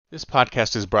This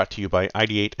podcast is brought to you by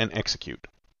Ideate and Execute.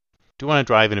 Do you want to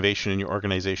drive innovation in your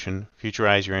organization,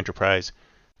 futurize your enterprise,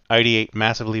 ideate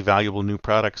massively valuable new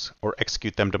products, or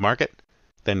execute them to market?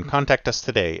 Then contact us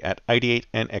today at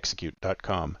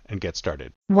ideateandexecute.com and get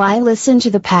started. Why listen to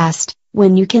the past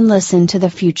when you can listen to the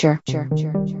future?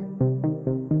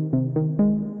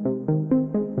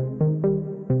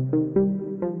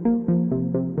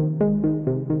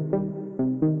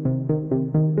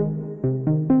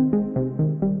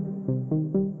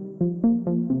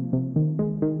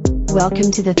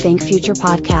 Welcome to the Think Future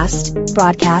podcast,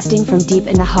 broadcasting from deep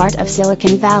in the heart of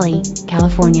Silicon Valley,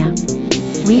 California.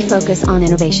 We focus on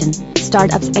innovation,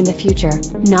 startups, and the future,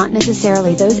 not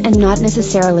necessarily those and not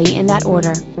necessarily in that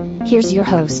order. Here's your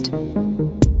host.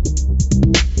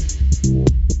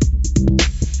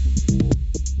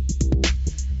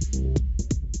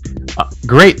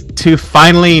 Great to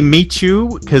finally meet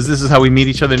you, because this is how we meet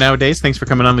each other nowadays. Thanks for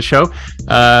coming on the show.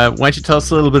 Why don't you tell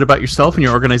us a little bit about yourself and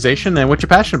your organization and what you're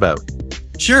passionate about?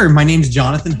 Sure. My name is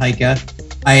Jonathan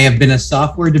Hika. I have been a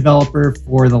software developer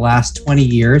for the last 20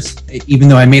 years, even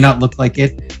though I may not look like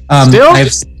it. Still?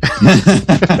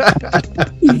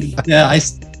 Yeah,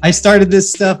 I started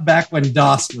this stuff back when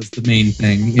DOS was the main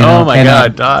thing. Oh my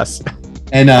God, DOS.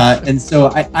 And so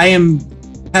I am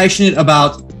passionate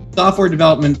about software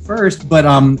development first, but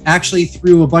actually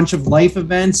through a bunch of life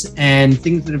events and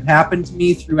things that have happened to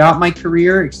me throughout my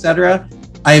career, etc.,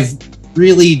 I've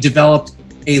really developed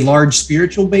a large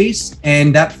spiritual base,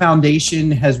 and that foundation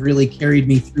has really carried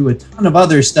me through a ton of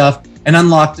other stuff and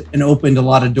unlocked and opened a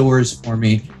lot of doors for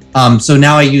me. So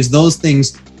now I use those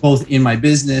things both in my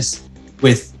business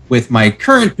with my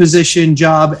current position,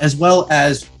 job, as well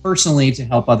as personally to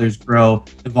help others grow,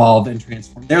 evolve, and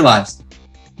transform their lives.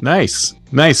 Nice.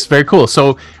 Very cool.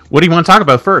 So what do you want to talk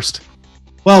about first?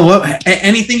 Well,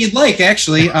 anything you'd like,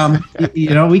 actually.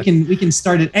 We can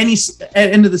start at any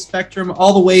end of the spectrum,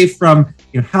 all the way from,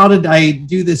 how did I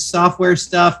do this software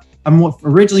stuff? I'm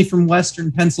originally from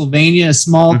Western Pennsylvania, a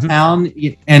small town,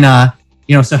 and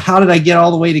so how did I get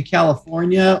all the way to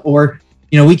California? Or,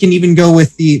 we can even go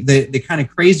with the kind of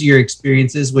crazier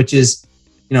experiences, which is,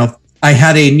 I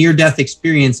had a near-death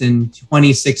experience in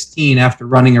 2016 after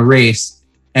running a race,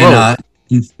 and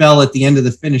fell at the end of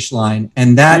the finish line.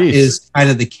 And that is kind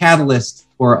of the catalyst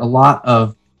for a lot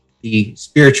of the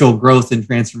spiritual growth and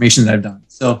transformation that I've done.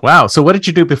 So wow. So what did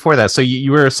you do before that? So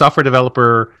you were a software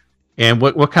developer, and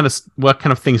what kind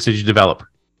of things did you develop?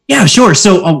 Yeah, sure.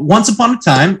 So once upon a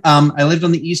time, I lived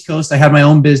on the East Coast. I had my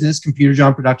own business, Computer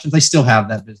John Productions. I still have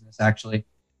that business, actually.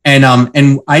 And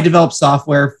I developed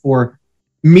software for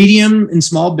medium and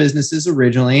small businesses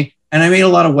originally. And I made a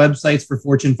lot of websites for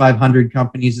Fortune 500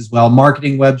 companies as well,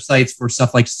 marketing websites for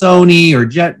stuff like Sony or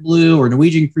JetBlue or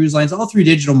Norwegian Cruise Lines, all through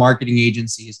digital marketing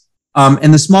agencies.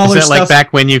 And the smaller stuff. Is that stuff, like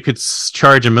back when you could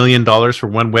charge $1 million for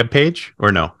one web page,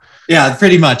 or no? Yeah,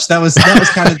 pretty much. That was kind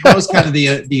of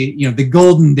the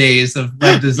golden days of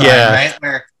web design,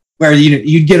 right? Where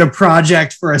you'd get a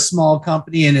project for a small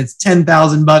company and it's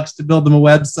 $10,000 to build them a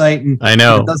website, and I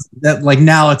know that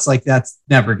now it's like that's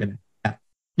never gonna happen.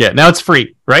 Yeah, now it's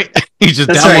free, right? You just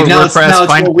That's download right. WordPress,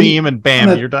 find a theme, and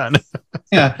bam, you're done.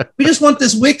 Yeah, we just want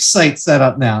this Wix site set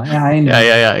up now. Yeah, I know.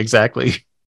 Yeah, exactly.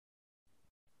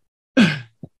 So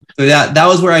that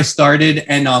was where I started,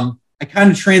 and I kind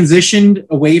of transitioned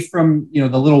away from the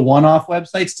little one-off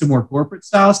websites to more corporate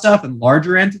style stuff and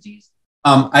larger entities.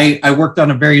 I worked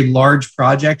on a very large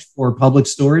project for public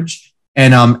storage,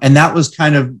 and that was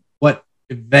kind of what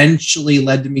eventually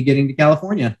led to me getting to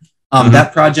California.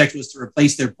 That project was to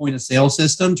replace their point of sale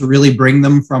system, to really bring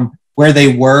them from where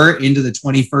they were into the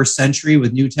 21st century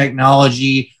with new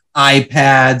technology,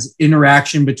 iPads,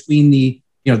 interaction between the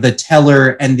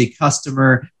teller and the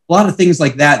customer, a lot of things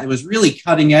like that. It was really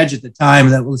cutting edge at the time.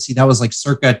 That was like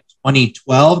circa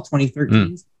 2012,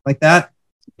 2013, like that.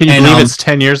 Can you believe it's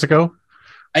 10 years ago?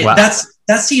 Wow.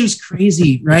 That seems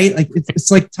crazy, right? Like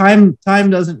it's like time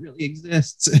doesn't really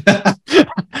exist.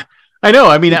 I know.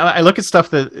 I mean, I look at stuff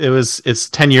that it's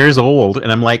 10 years old,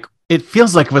 and I'm like, it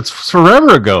feels like it's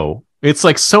forever ago. It's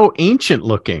like so ancient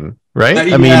looking, right?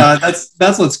 I mean,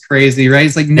 that's what's crazy, right?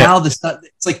 It's like now the stuff.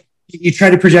 It's like you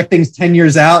try to project things 10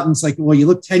 years out, and it's like, well, you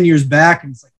look 10 years back,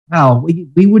 and it's like, wow,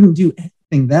 we wouldn't do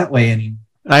anything that way anymore.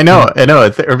 I know.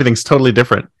 Everything's totally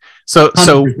different. So,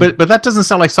 but that doesn't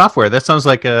sound like software. That sounds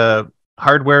like a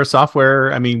hardware,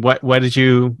 software. I mean, why did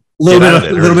you? A little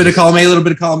bit of column A, a little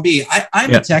bit of column B.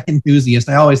 I'm a tech enthusiast.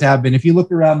 I always have been. If you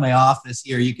look around my office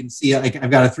here, you can see I've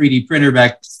got a 3D printer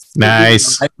back.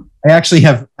 Nice. I actually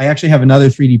have another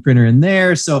 3D printer in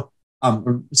there. So I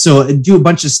do a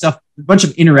bunch of stuff, a bunch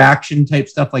of interaction type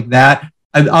stuff like that.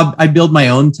 I build my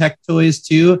own tech toys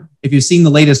too. If you've seen the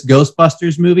latest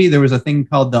Ghostbusters movie, there was a thing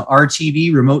called the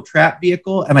RTV remote trap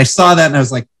vehicle. And I saw that and I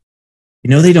was like,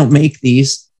 they don't make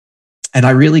these. And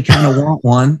I really kind of want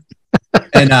one.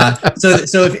 And so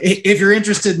if you're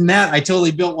interested in that, I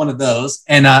totally built one of those.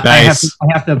 And nice. I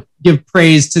have to give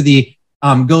praise to the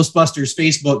Ghostbusters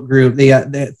Facebook group,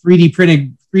 the 3D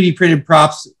printed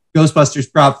props,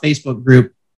 Ghostbusters prop Facebook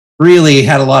group. Really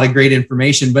had a lot of great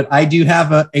information, but I do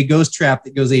have a ghost trap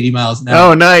that goes 80 miles an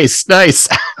hour. Oh, nice. So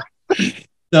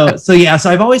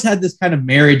I've always had this kind of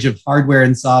marriage of hardware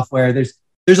and software.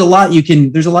 There's a lot you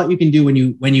can do when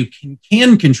you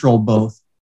can control both.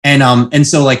 And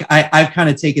so like I've kind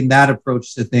of taken that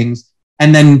approach to things.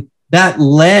 And then that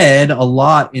led a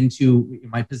lot into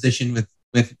my position with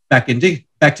Becton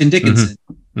Dickinson.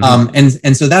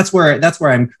 And so that's where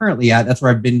I'm currently at. That's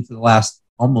where I've been for the last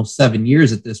almost 7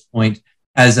 years at this point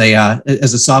as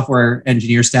a software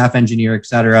engineer, staff engineer, et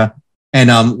cetera,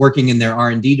 and working in their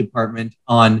R&D department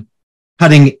on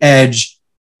cutting edge,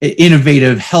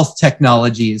 innovative health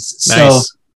technologies. Nice.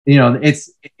 So,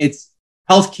 it's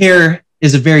healthcare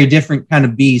is a very different kind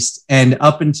of beast. And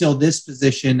up until this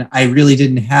position, I really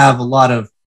didn't have a lot of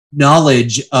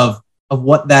knowledge of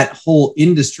what that whole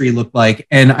industry looked like.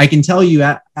 And I can tell you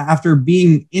after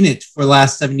being in it for the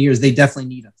last 7 years, they definitely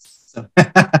need us. So.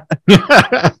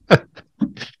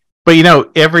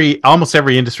 But almost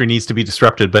every industry needs to be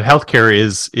disrupted, but healthcare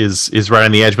is right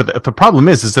on the edge. But the problem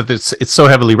is that it's so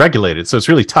heavily regulated, so it's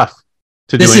really tough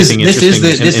to do anything interesting and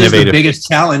innovative. This is the biggest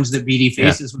challenge that BD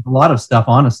faces with a lot of stuff.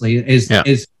 Honestly,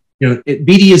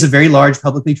 BD is a very large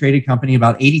publicly traded company,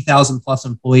 about 80,000 plus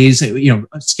employees,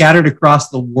 scattered across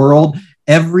the world.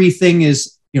 Everything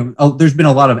is, there's been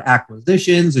a lot of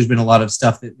acquisitions. There's been a lot of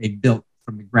stuff that they built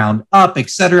from the ground up,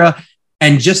 et cetera.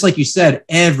 And just like you said,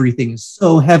 everything is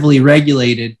so heavily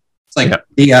regulated. It's like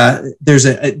there's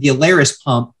the Alaris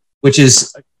pump, which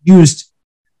is used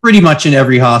pretty much in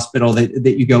every hospital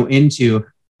that you go into.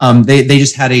 They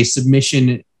just had a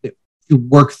submission to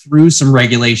work through some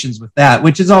regulations with that,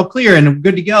 which is all clear and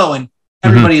good to go. And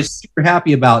everybody is super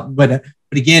happy about. But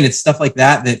again, it's stuff like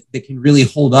that can really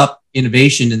hold up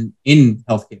innovation in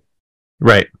healthcare.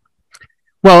 Right.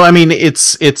 Well, I mean,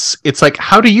 it's like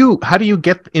how do you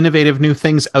get innovative new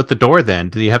things out the door? Then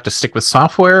do you have to stick with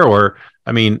software, or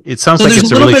I mean, it sounds like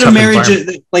it's a really tough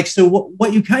environment. Like, so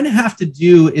what you kind of have to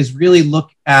do is really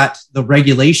look at the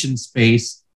regulation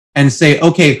space and say,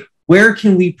 okay, where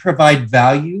can we provide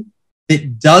value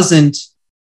that doesn't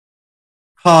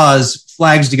cause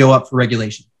flags to go up for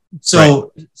regulation?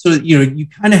 So you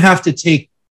kind of have to take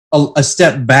a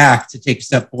step back to take a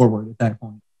step forward at that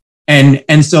point,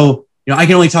 and so. I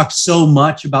can only talk so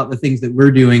much about the things that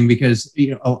we're doing because,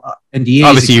 NDAs.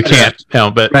 Obviously, you can't,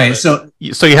 but right. So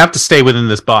you have to stay within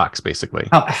this box, basically.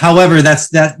 However,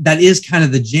 that is kind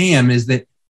of the jam. Is that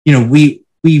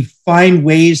we find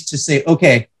ways to say,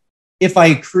 okay, if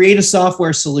I create a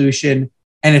software solution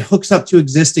and it hooks up to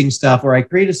existing stuff, or I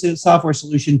create a software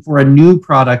solution for a new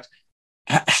product,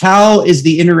 how is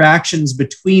the interactions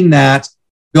between that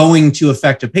going to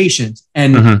affect a patient?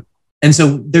 And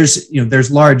so there's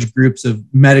large groups of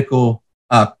medical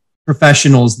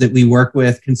professionals that we work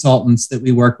with, consultants that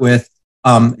we work with,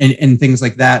 and things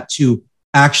like that to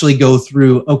actually go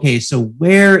through, okay, so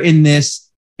where in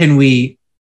this can we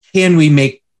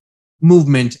make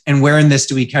movement, and where in this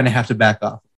do we kind of have to back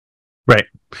off? Right.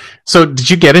 So did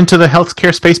you get into the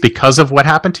healthcare space because of what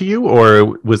happened to you,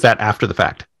 or was that after the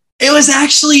fact? It was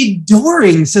actually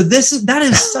during. So that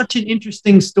is such an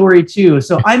interesting story too.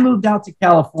 So I moved out to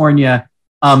California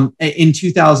in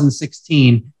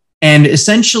 2016, and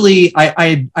essentially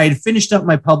I had finished up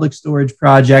my public storage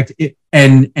project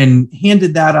and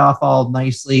handed that off all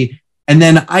nicely. And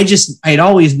then I had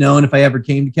always known if I ever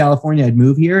came to California, I'd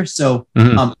move here. So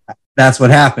that's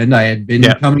what happened. I had been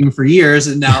coming for years,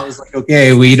 and now it was like,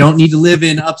 okay, we don't need to live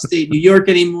in upstate New York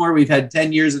anymore. We've had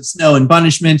 10 years of snow and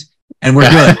punishment, and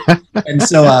we're good. And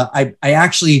so I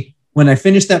actually, when I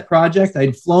finished that project,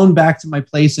 I'd flown back to my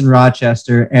place in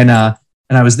Rochester, and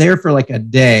I was there for like a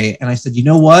day. And I said, you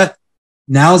know what?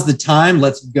 Now's the time.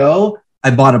 Let's go.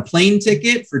 I bought a plane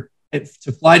ticket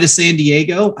to fly to San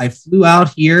Diego. I flew out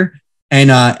here, and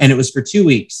it was for 2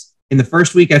 weeks. In the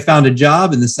first week, I found a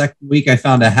job. In the second week, I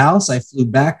found a house. I flew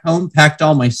back home, packed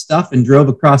all my stuff, and drove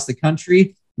across the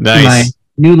country to my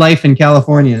new life in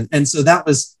California. And so that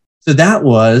was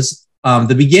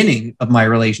the beginning of my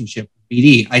relationship with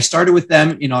BD. I started with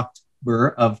them in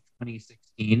October of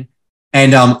 2016,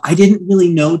 and I didn't really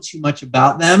know too much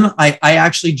about them. I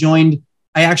actually joined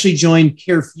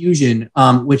CareFusion,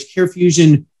 which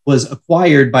CareFusion was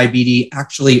acquired by BD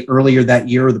actually earlier that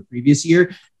year or the previous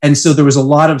year. And so there was a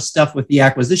lot of stuff with the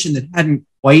acquisition that hadn't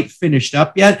quite finished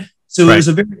up yet. So it was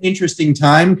a very interesting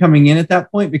time coming in at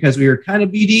that point because we were kind of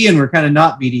BD and we're kind of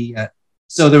not BD yet.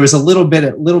 So there was a little bit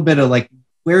of like,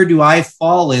 where do I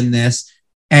fall in this?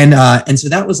 And so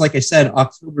that was, like I said,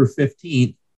 October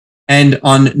 15th. And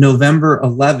on November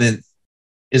 11th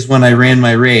is when I ran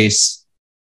my race.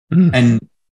 And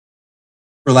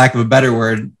for lack of a better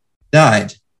word,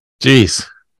 died. Jeez.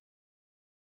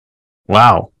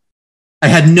 Wow. I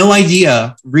had no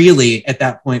idea really at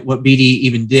that point what BD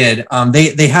even did.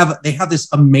 They have this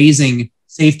amazing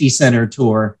safety center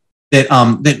tour that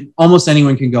almost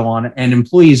anyone can go on, and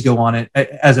employees go on it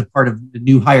as a part of the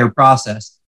new hire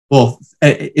process. Well,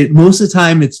 most of the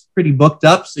time it's pretty booked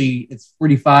up, so it's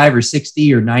 45 or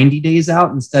 60 or 90 days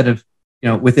out instead of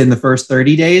within the first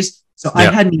 30 days. So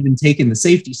I hadn't even taken the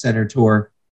safety center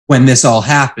tour when this all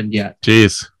happened yet.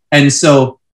 Jeez. And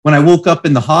so when I woke up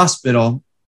in the hospital,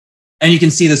 and you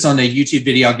can see this on the YouTube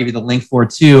video, I'll give you the link for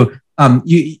it too. I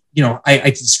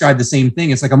describe the same thing.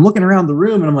 It's like I'm looking around the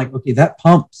room and I'm like, okay, that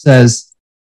pump says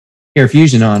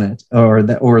CareFusion on it, or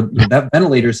that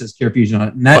ventilator says CareFusion on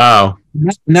it, and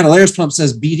that Alaris pump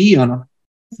says BD on it.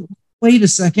 Wait a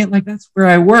second, like that's where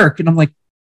I work, and I'm like,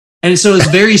 and so it's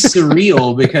very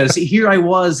surreal because here I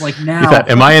was, like now,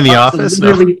 am I in the office?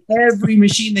 Literally every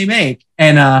machine they make,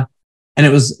 and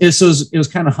it was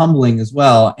kind of humbling as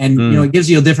well, and it gives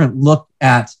you a different look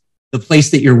at the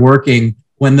place that you're working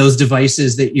when those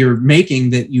devices that you're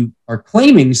making that you are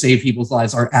claiming save people's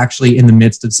lives are actually in the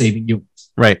midst of saving yours.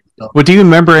 Right. So, well, do you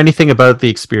remember anything about the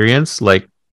experience, like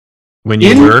when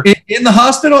you were in the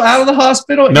hospital, out of the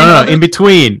hospital? No, in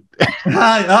between.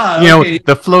 Okay.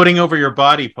 The floating over your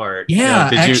body part. Yeah,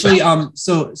 actually,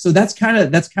 so that's kind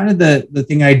of the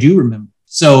thing I do remember.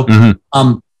 So,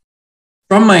 from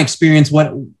my experience,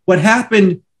 what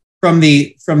happened from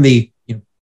the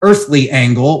earthly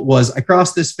angle was I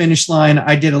crossed this finish line.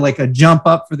 I did a jump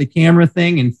up for the camera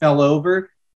thing and fell over.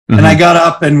 And I got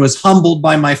up and was humbled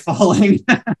by my falling.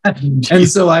 And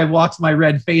so I walked my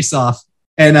red face off.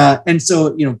 And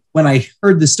so, when I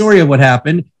heard the story of what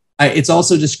happened, it's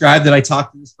also described that I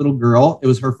talked to this little girl. It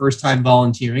was her first time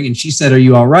volunteering. And she said, "Are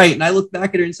you all right?" And I looked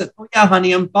back at her and said, "Oh yeah,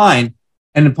 honey, I'm fine."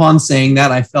 And upon saying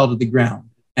that, I fell to the ground.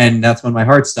 And that's when my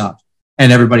heart stopped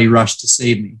and everybody rushed to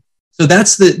save me. So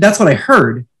that's what I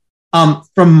heard.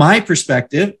 From my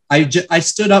perspective, I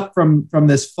stood up from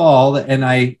this fall and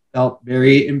I felt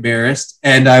very embarrassed,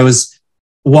 and I was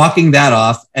walking that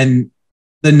off. And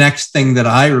the next thing that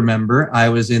I remember, I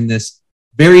was in this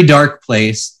very dark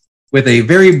place with a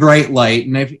very bright light.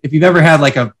 And if you've ever had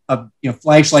like a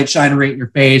flashlight shine right in your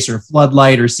face, or a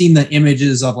floodlight, or seen the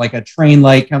images of like a train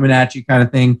light coming at you kind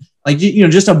of thing, like,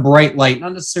 just a bright light,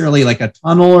 not necessarily like a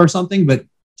tunnel or something, but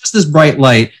just this bright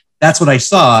light. That's what I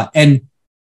saw. And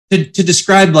to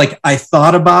describe, like, I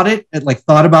thought about it,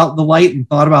 thought about the light and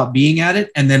thought about being at it.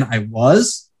 And then I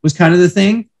was kind of the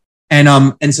thing. And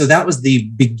so that was the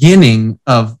beginning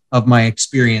of my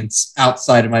experience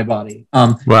outside of my body.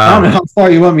 Wow. I don't know how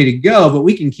far you want me to go, but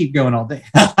we can keep going all day.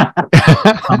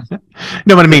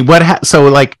 No, but I mean,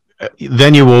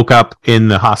 then you woke up in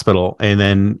the hospital, and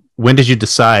then when did you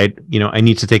decide, I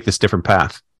need to take this different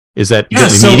path? Is that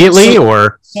immediately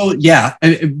or? So yeah,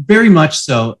 very much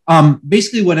so.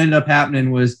 Basically what ended up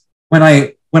happening was when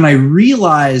I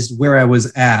realized where I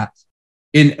was at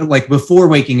in, like, before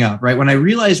waking up, right? When I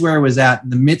realized where I was at in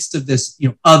the midst of this,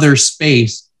 other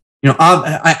space,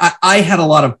 I had a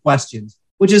lot of questions,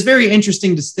 which is very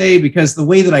interesting to say, because the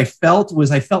way that I felt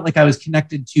like I was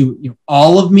connected to,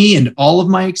 all of me and all of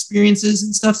my experiences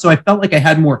and stuff. So I felt like I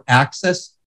had more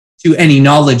access to any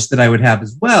knowledge that I would have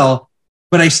as well.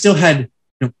 But I still had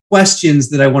questions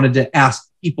that I wanted to ask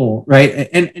people, right?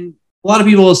 And a lot of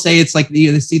people will say it's like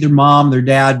it's either mom, their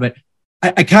dad, but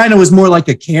I kind of was more like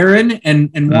a Karen and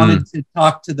wanted to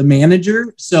talk to the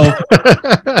manager. So,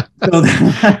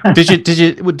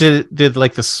 did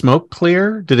like the smoke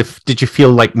clear? Did you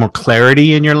feel like more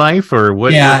clarity in your life, or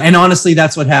what? Yeah, and honestly,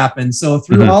 that's what happened. So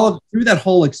through that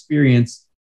whole experience,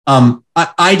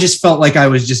 I just felt like I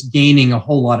was just gaining a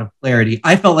whole lot of clarity.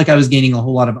 I felt like I was gaining a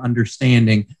whole lot of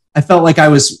understanding. I felt like I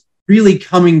was really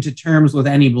coming to terms with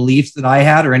any beliefs that I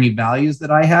had or any values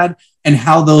that I had, and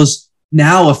how those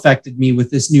now affected me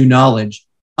with this new knowledge.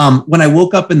 When I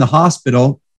woke up in the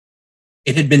hospital,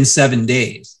 it had been 7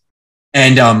 days.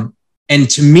 And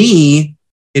to me,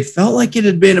 it felt like it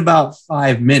had been about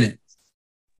 5 minutes.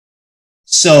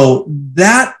 So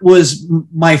that was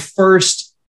my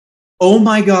first, oh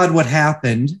my God, what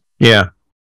happened? Yeah.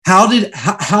 How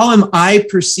am I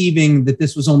perceiving that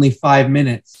this was only 5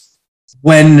 minutes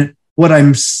when what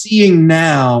I'm seeing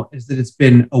now is that it's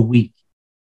been a week?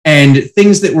 and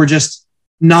things that were just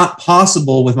not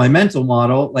possible with my mental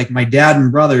model. Like my dad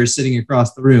and brothers sitting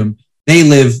across the room, they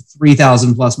live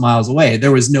 3,000 plus miles away.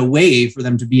 There was no way for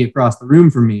them to be across the room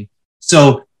from me.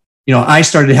 So, I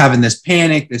started having this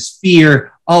panic, this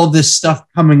fear, all of this stuff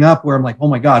coming up where I'm like, oh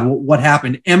my God, what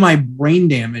happened? Am I brain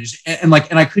damaged? And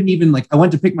I couldn't even, I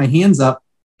went to pick my hands up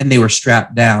and they were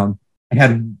strapped down. I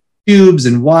had tubes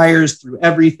and wires through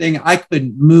everything. I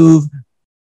couldn't move.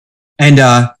 And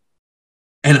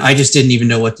I just didn't even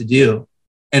know what to do.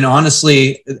 And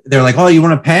honestly, they're like, oh, you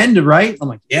want a pen to write? I'm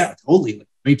like, yeah, totally. Like,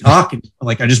 what are you talking?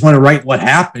 Like, I just want to write what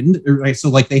happened. Right? So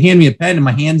they hand me a pen and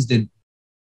my hands didn't.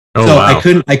 Oh, so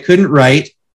wow. I couldn't write.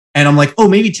 And I'm like, oh,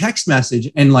 maybe text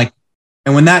message. And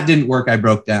when that didn't work, I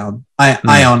broke down.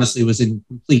 I honestly was in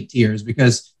complete tears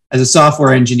because as a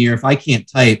software engineer, if I can't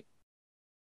type,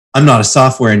 I'm not a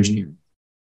software engineer.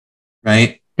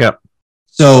 Right. Yep.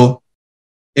 So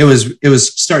it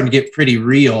was starting to get pretty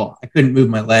real. I couldn't move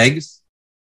my legs.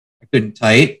 I couldn't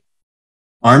type.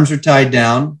 Arms are tied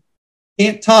down.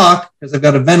 Can't talk because I've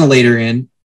got a ventilator in.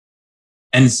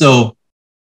 And so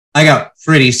I got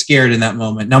pretty scared in that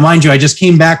moment. Now, mind you, I just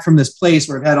came back from this place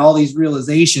where I've had all these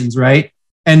realizations, right?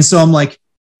 And so I'm like,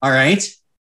 all right,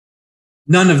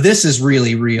 none of this is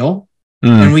really real.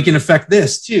 And we can affect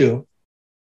this too.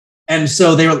 And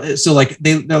so they're like,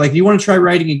 do you want to try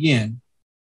writing again?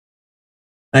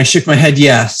 And I shook my head,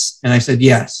 yes. And I said,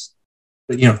 yes,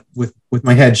 but, with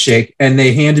my head shake. And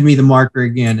they handed me the marker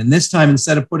again. And this time,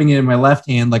 instead of putting it in my left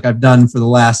hand, like I've done for the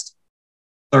last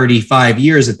 35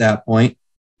 years at that point,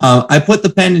 I put the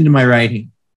pen into my right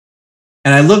hand.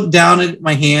 And I looked down at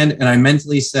my hand and I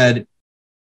mentally said,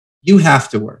 you have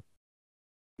to work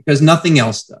because nothing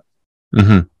else does.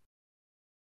 Mm-hmm.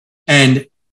 And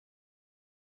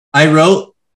I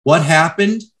wrote what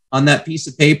happened on that piece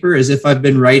of paper as if I've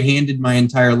been right-handed my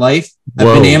entire life.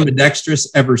 Whoa. I've been ambidextrous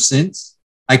ever since.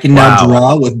 I can now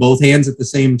draw with both hands at the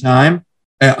same time.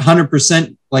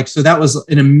 100%. So that was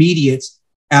an immediate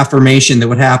affirmation that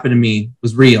what happened to me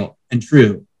was real and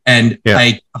true. And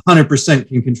I 100%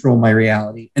 can control my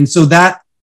reality. And so that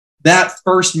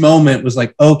first moment was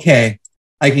like, okay,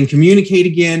 I can communicate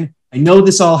again. I know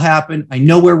this all happened. I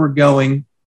know where we're going.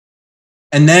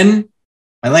 And then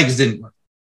my legs didn't work.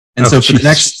 And for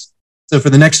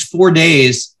the next 4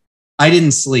 days, I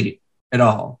didn't sleep at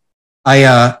all.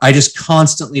 I just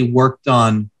constantly worked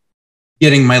on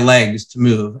getting my legs to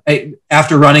move.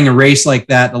 After running a race like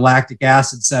that, the lactic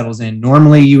acid settles in.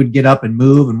 Normally you would get up and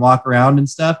move and walk around and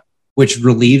stuff, which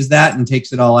relieves that and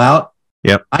takes it all out.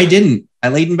 Yep. I didn't. I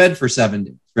laid in bed for 7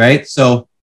 days, right? So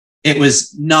it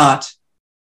was not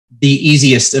the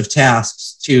easiest of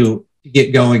tasks to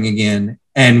get going again.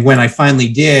 And when I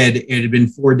finally did, it had been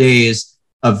 4 days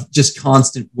of just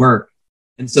constant work.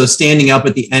 And so standing up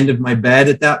at the end of my bed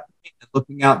at that point and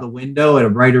looking out the window at a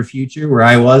brighter future where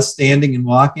I was standing and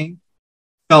walking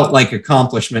felt like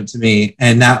accomplishment to me.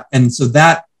 And so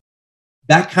that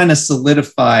kind of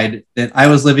solidified that I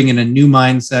was living in a new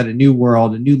mindset, a new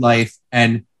world, a new life.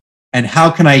 And how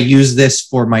can I use this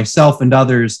for myself and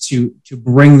others to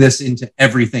bring this into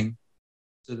everything?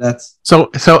 So that's so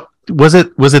was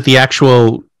it the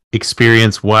actual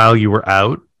experience while you were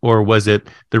out, or was it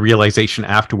the realization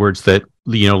afterwards that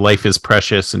life is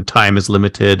precious and time is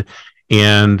limited,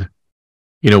 and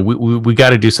we got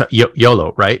to do something?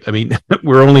 YOLO, right? I mean,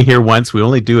 we're only here once. We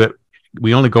only do it.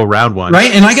 We only go round once,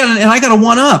 right? And I got a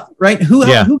one up, right? Who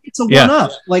gets a one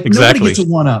up? Like exactly. Nobody gets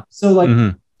a one up. So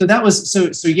so that was so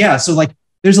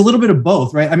there's a little bit of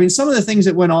both, right? I mean, some of the things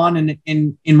that went on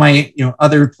in my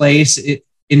other place,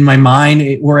 in my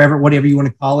mind, whatever you want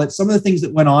to call it, some of the things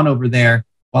that went on over there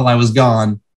while I was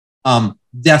gone,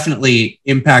 definitely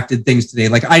impacted things today.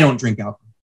 Like I don't drink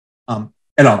alcohol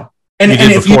at all. And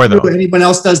if anyone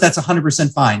else does, that's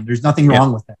 100% fine. There's nothing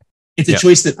wrong with that. It's a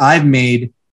choice that I've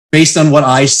made based on what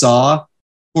I saw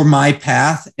for my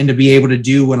path and to be able to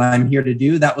do what I'm here to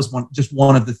do. That was just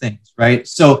one of the things, right?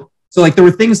 So there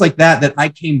were things like that I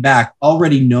came back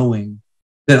already knowing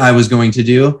that I was going to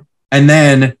do. And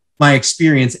then my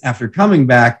experience after coming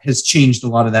back has changed a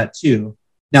lot of that too.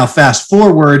 Now, fast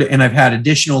forward, and I've had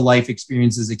additional life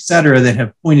experiences, et cetera, that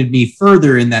have pointed me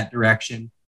further in that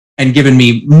direction and given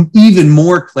me even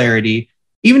more clarity,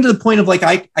 even to the point of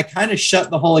I kind of shut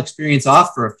the whole experience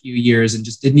off for a few years and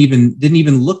just didn't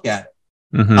even look at it.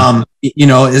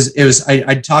 Mm-hmm.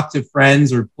 I'd talk to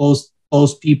friends or close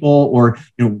people or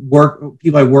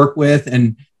people I work with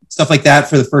and stuff like that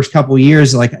for the first couple of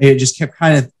years. It just kept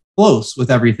kind of close with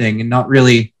everything and not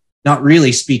really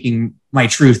speaking my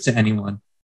truth to anyone.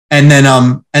 And then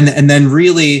and then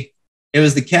really it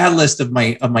was the catalyst of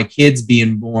my kids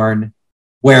being born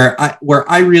where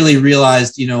I really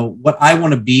realized, what I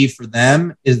want to be for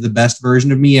them is the best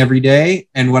version of me every day.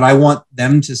 And what I want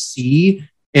them to see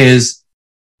is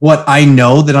what I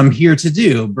know that I'm here to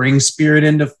do: bring spirit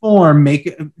into form, make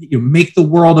the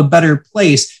world a better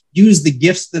place, use the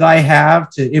gifts that I have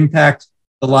to impact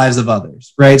the lives of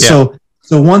others. Right. Yeah.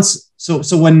 So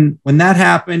when that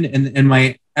happened, and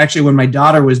when my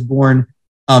daughter was born,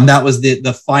 that was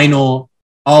the final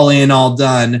all in, all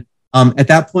done. At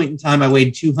that point in time, I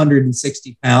weighed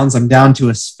 260 pounds. I'm down to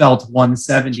a svelte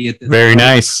 170 at this Very point.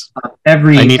 Nice.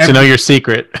 I need to know your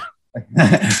secret.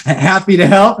 Happy to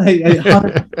help.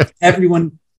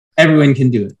 Everyone can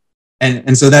do it.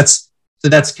 And so that's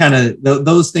kind of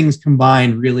those things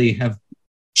combined really have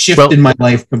shifted my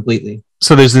life completely.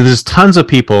 So there's tons of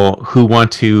people who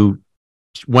want to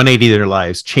 180 their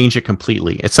lives, change it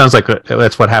completely. It sounds like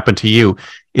that's what happened to you.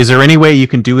 Is there any way you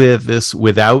can do this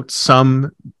without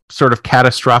some sort of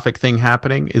catastrophic thing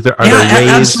happening? Are there ways?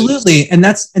 Absolutely. And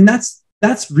that's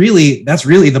really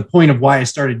the point of why I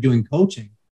started doing coaching,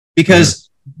 because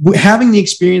having the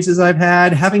experiences I've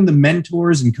had, having the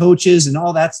mentors and coaches and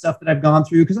all that stuff that I've gone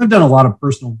through, because I've done a lot of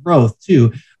personal growth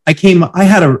too. I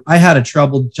had a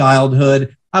troubled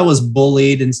childhood. I was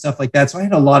bullied and stuff like that. So I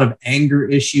had a lot of anger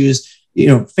issues.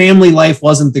 Family life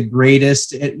wasn't the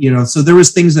greatest, so there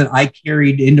was things that I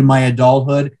carried into my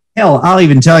adulthood. Hell, I'll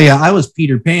even tell you, I was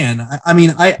Peter Pan.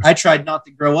 I tried not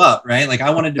to grow up, right? Like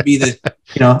I wanted to be the,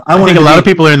 I think a lot of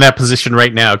people are in that position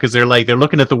right now because they're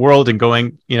looking at the world and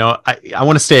going, I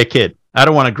want to stay a kid. I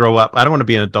don't want to grow up. I don't want to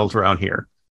be an adult around here.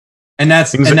 And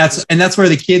that's where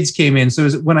the kids came in. So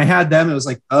when I had them, it was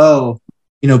like, oh,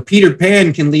 Peter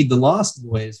Pan can lead the Lost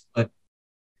Boys, but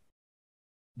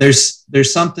there's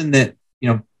something that,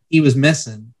 he was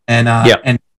missing.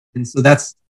 And so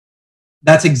that's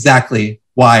exactly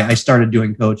why I started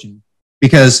doing coaching,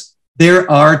 because there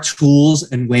are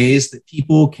tools and ways that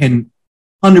people can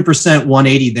 100%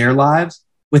 180 their lives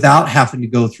without having to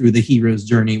go through the hero's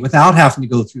journey, without having to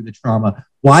go through the trauma.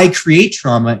 Why create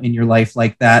trauma in your life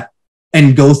like that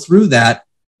and go through that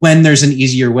when there's an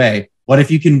easier way? What if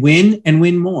you can win and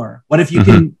win more? What if you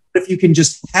can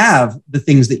just have the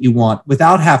things that you want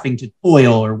without having to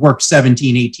toil or work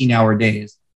 17, 18-hour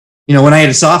days? When I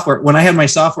had my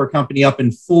software company up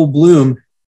in full bloom,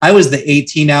 I was the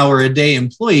 18-hour-a-day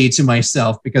employee to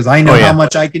myself because I know how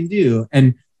much I can do.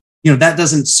 And, that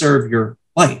doesn't serve your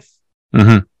life.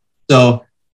 Mm-hmm. So,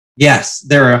 yes,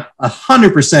 there are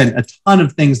 100%, a ton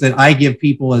of things that I give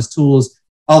people as tools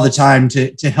all the time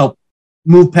to help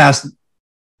move past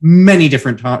many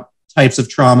different types of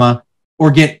trauma or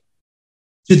get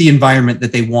to the environment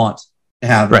that they want to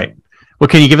have. Right. Well,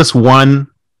 can you give us one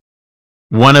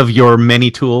of your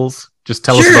many tools? Just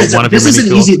tell us about one of your many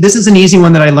tools. This is an easy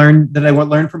one that I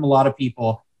learned from a lot of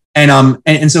people.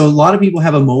 And so a lot of people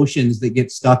have emotions that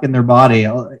get stuck in their body,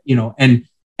 and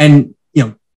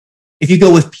if you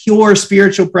go with pure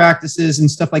spiritual practices and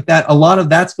stuff like that, a lot of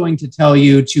that's going to tell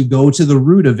you to go to the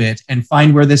root of it and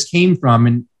find where this came from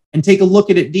and take a look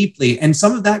at it deeply. And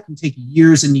some of that can take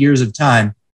years and years of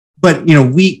time. But,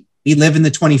 we live in the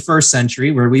 21st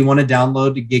century where we want to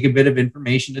download a gigabit of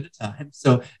information at a time.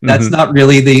 So that's not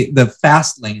really the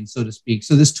fast lane, so to speak.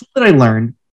 So this tool that I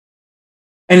learned,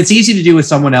 and it's easy to do with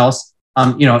someone else.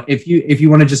 If you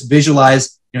want to just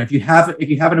visualize, if you have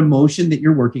an emotion that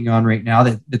you're working on right now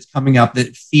that's coming up,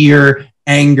 that fear,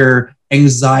 anger,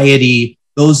 anxiety,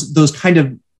 those kind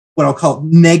of what I'll call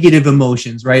negative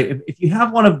emotions, right? If you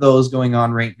have one of those going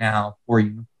on right now for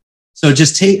you, so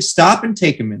just stop and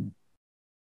take a minute.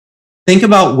 Think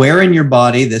about where in your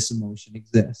body this emotion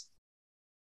exists.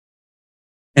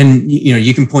 And,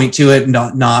 you can point to it,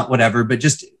 not whatever, but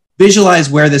just visualize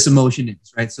where this emotion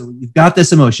is, right? So you've got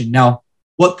this emotion. Now,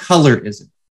 what color is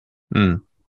it?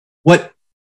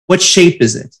 What shape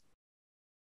is it?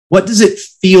 What does it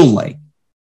feel like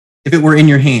if it were in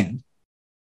your hand?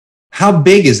 How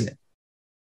big is it?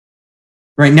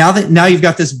 Right now you've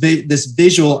got this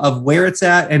visual of where it's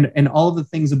at and all of the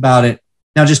things about it.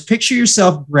 Now just picture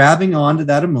yourself grabbing onto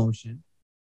that emotion.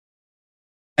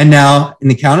 And now in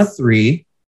the count of 3,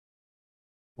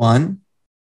 1,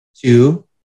 2,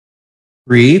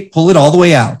 3, pull it all the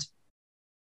way out.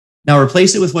 Now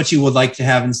replace it with what you would like to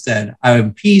have instead. I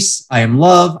am peace. I am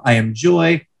love. I am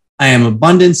joy. I am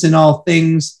abundance in all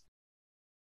things.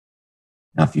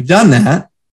 Now, if you've done that,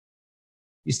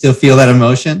 you still feel that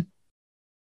emotion.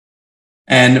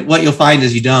 And what you'll find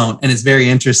is you don't. And it's very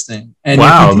interesting. And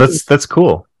wow, that's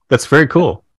cool. That's very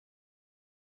cool.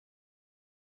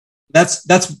 That's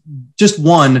just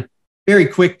one very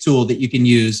quick tool that you can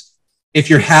use if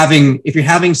you're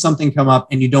having something come up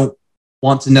and you don't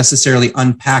want to necessarily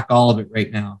unpack all of it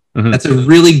right now. Mm-hmm. That's a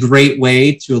really great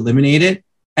way to eliminate it.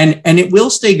 And it will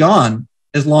stay gone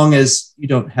as long as you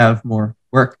don't have more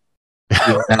work.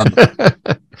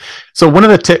 So one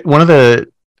of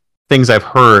the things I've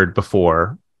heard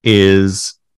before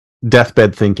is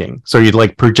deathbed thinking. So you'd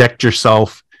like project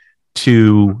yourself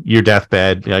to your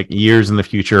deathbed, like years in the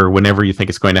future, whenever you think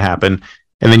it's going to happen.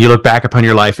 And then you look back upon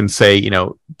your life and say,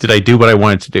 did I do what I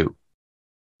wanted to do?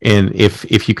 And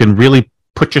if you can really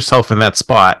put yourself in that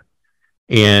spot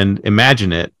and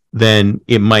imagine it, then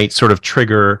it might sort of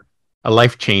trigger a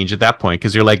life change at that point.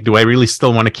 Because you're like, do I really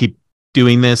still want to keep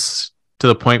doing this to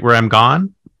the point where I'm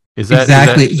gone?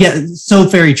 Exactly. Yeah, so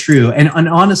very true. And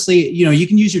honestly, you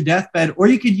can use your deathbed, or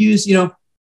you could use, your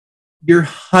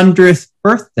 100th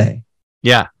birthday.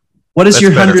 Yeah. What does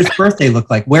your 100th birthday look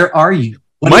like? Where are you?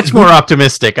 Much more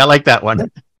optimistic. I like that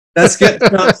one. That's good.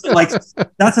 So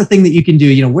that's a thing that you can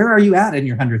do. Where are you at in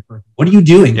your 100th birthday? What are you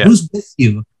doing? Yeah. Who's with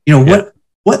you?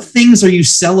 What things are you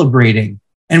celebrating?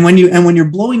 And when you're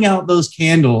blowing out those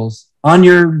candles on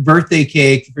your birthday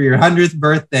cake for your 100th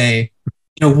birthday,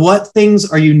 what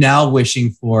things are you now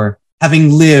wishing for,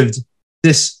 having lived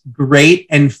this great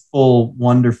and full,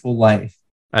 wonderful life?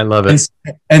 I love it.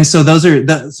 And so those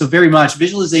are so very much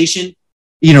visualization.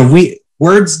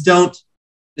 Words don't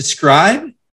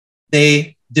describe,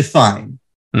 they define.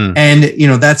 And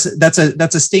that's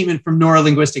a statement from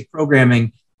neurolinguistic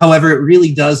programming. However, it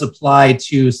really does apply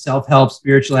to self-help,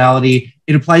 spirituality.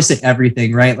 It applies to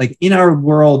everything, right? Like in our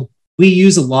world, we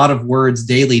use a lot of words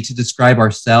daily to describe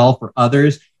ourselves or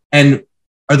others. And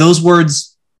are those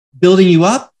words building you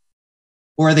up,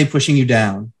 or are they pushing you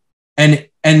down? And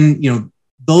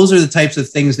those are the types of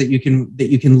things that you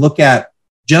can look at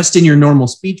just in your normal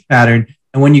speech pattern.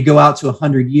 And when you go out to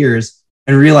 100 years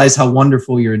and realize how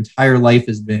wonderful your entire life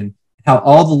has been, how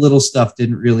all the little stuff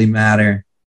didn't really matter.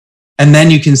 And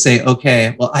then you can say,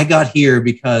 okay, well, I got here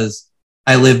because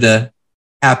I lived a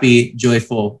happy,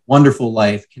 joyful, wonderful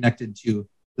life connected to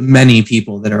the many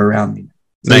people that are around me.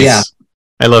 So, nice. Yeah.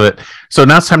 I love it. So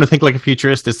now it's time to think like a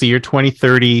futurist. It's the year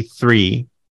 2033.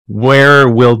 Where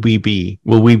will we be?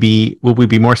 Will we be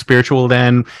more spiritual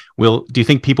then? Do you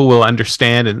think people will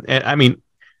understand and I mean,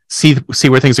 see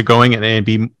where things are going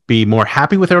and be more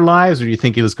happy with their lives, or do you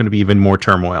think it is going to be even more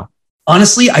turmoil?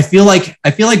 Honestly, I feel like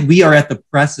we are at the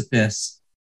precipice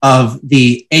of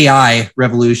the AI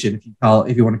revolution, if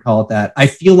you want to call it that. I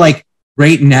feel like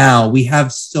right now we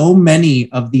have so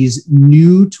many of these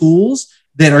new tools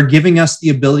that are giving us the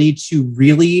ability to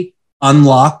really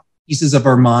unlock pieces of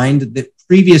our mind that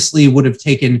previously would have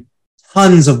taken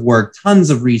tons of work, tons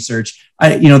of research.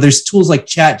 There's tools like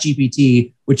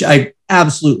ChatGPT, which I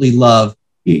absolutely love.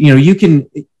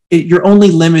 You're only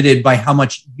limited by how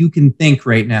much you can think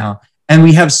right now. And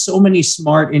we have so many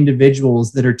smart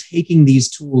individuals that are taking these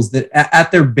tools that at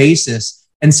their basis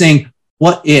and saying,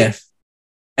 what if,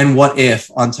 and what if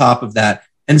on top of that.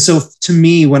 And so to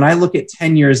me, when I look at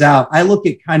 10 years out, I look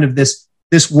at kind of this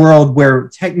world where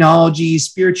technology,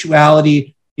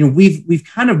 spirituality, we've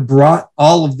kind of brought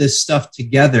all of this stuff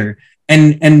together.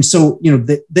 And so,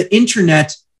 the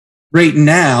internet right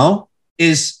now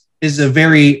is a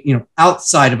very,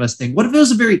 outside of us thing. What if it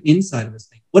was a very inside of us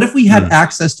thing? What if we had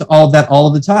access to all of that all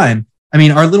of the time? I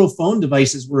mean, our little phone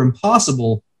devices were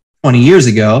impossible 20 years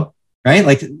ago, right?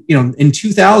 Like, in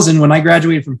 2000, when I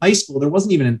graduated from high school, there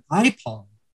wasn't even an iPod.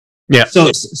 Yeah.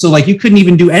 So like you couldn't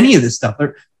even do any of this stuff.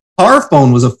 Our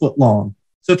phone was a foot long.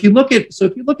 So if you look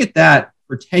at that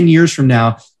for 10 years from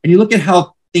now, and you look at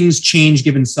how things change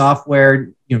given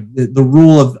software, the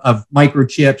rule of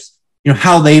microchips,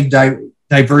 how they've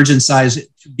diverged in size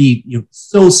to be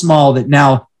so small that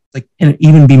now like can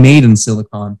even be made in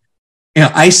silicon.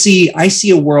 I see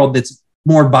a world that's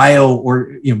more bio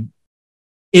or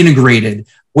integrated,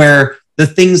 where the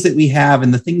things that we have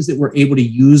and the things that we're able to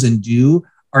use and do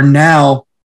are now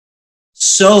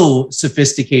so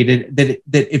sophisticated that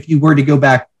if you were to go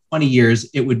back 20 years,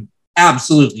 it would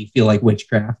absolutely feel like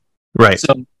witchcraft. Right.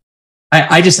 So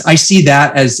I see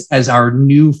that as our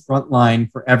new front line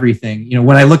for everything.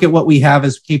 When I look at what we have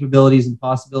as capabilities and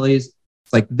possibilities,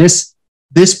 it's like this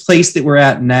place that we're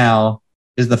at now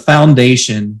is the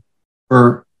foundation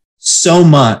for so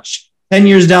much. 10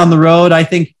 years down the road, I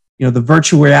think, the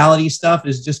virtual reality stuff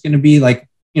is just going to be like,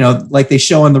 like they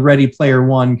show on the Ready Player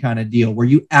One kind of deal where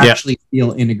you actually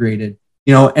feel integrated,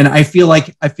 and I feel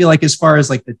like as far as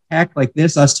like the tech, like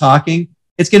this, us talking,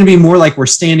 it's going to be more like we're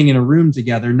standing in a room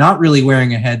together, not really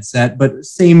wearing a headset, but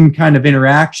same kind of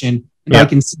interaction. And I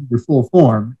can see your full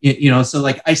form, so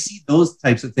like I see those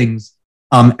types of things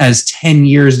as 10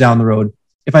 years down the road.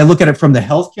 If I look at it from the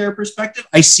healthcare perspective,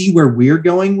 I see where we're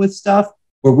going with stuff.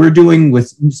 what we're doing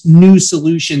with new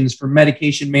solutions for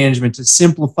medication management to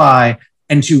simplify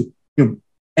and to,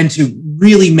 and to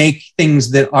really make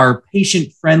things that are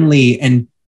patient friendly and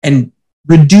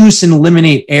reduce and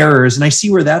eliminate errors. And I see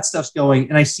where that stuff's going,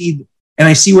 and I see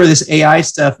where this AI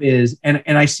stuff is, and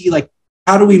I see like,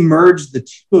 how do we merge the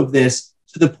two of this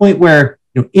to the point where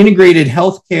integrated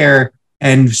healthcare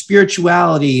and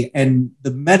spirituality and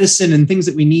the medicine and things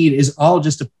that we need is all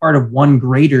just a part of one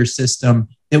greater system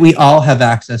that we all have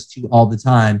access to all the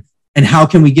time. And how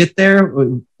can we get there?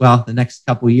 Well, the next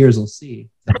couple of years we'll see.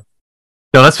 So.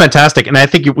 No, that's fantastic, and I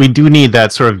think we do need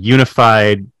that sort of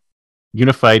unified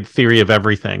theory of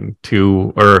everything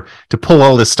to pull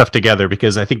all this stuff together,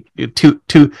 because I think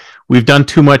we've done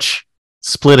too much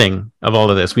splitting of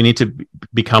all of this. We need to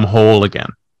become whole again.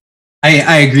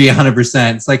 I agree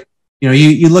 100%. It's like,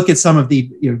 you look at some of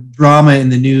the drama in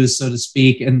the news, so to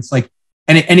speak, and it's like,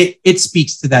 and it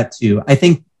speaks to that too. I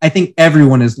think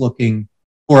everyone is looking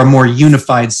for a more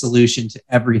unified solution to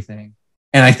everything.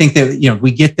 And I think that,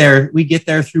 we get there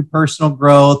through personal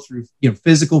growth, through,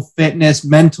 physical fitness,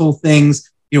 mental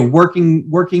things,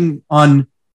 working on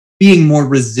being more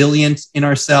resilient in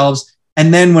ourselves.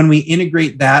 And then when we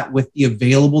integrate that with the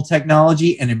available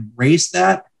technology and embrace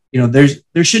that,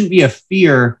 there shouldn't be a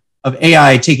fear of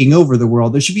AI taking over the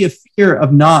world. There should be a fear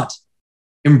of not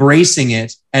embracing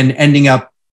it and ending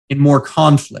up in more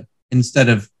conflict instead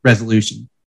of resolution.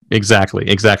 Exactly.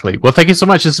 Well, thank you so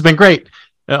much. This has been great.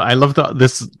 I love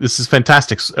this. This is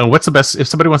fantastic. What's the best, if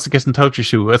somebody wants to get in touch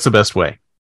with you, what's the best way?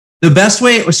 The best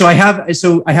way. So I have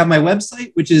my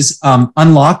website, which is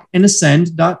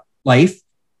unlockandascend.life.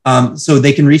 So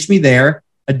they can reach me there.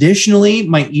 Additionally,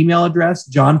 my email address,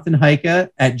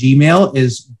 jonathanhika@gmail.com,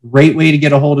 is a great way to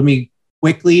get a hold of me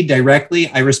quickly, directly.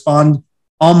 I respond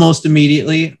almost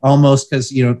immediately,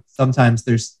 because, sometimes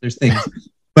there's things,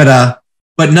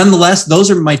 but nonetheless, those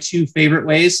are my two favorite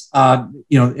ways.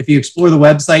 If you explore the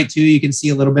website too, you can see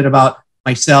a little bit about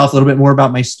myself, a little bit more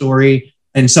about my story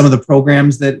and some of the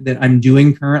programs that I'm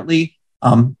doing currently.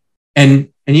 And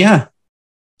yeah.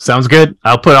 Sounds good.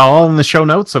 I'll put all in the show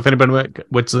notes. So if anybody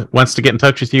wants to get in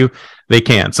touch with you, they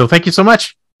can. So thank you so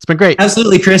much. It's been great.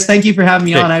 Absolutely, Chris. Thank you for having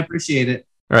me on. I appreciate it.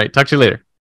 All right. Talk to you later.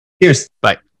 Cheers.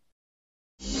 Bye.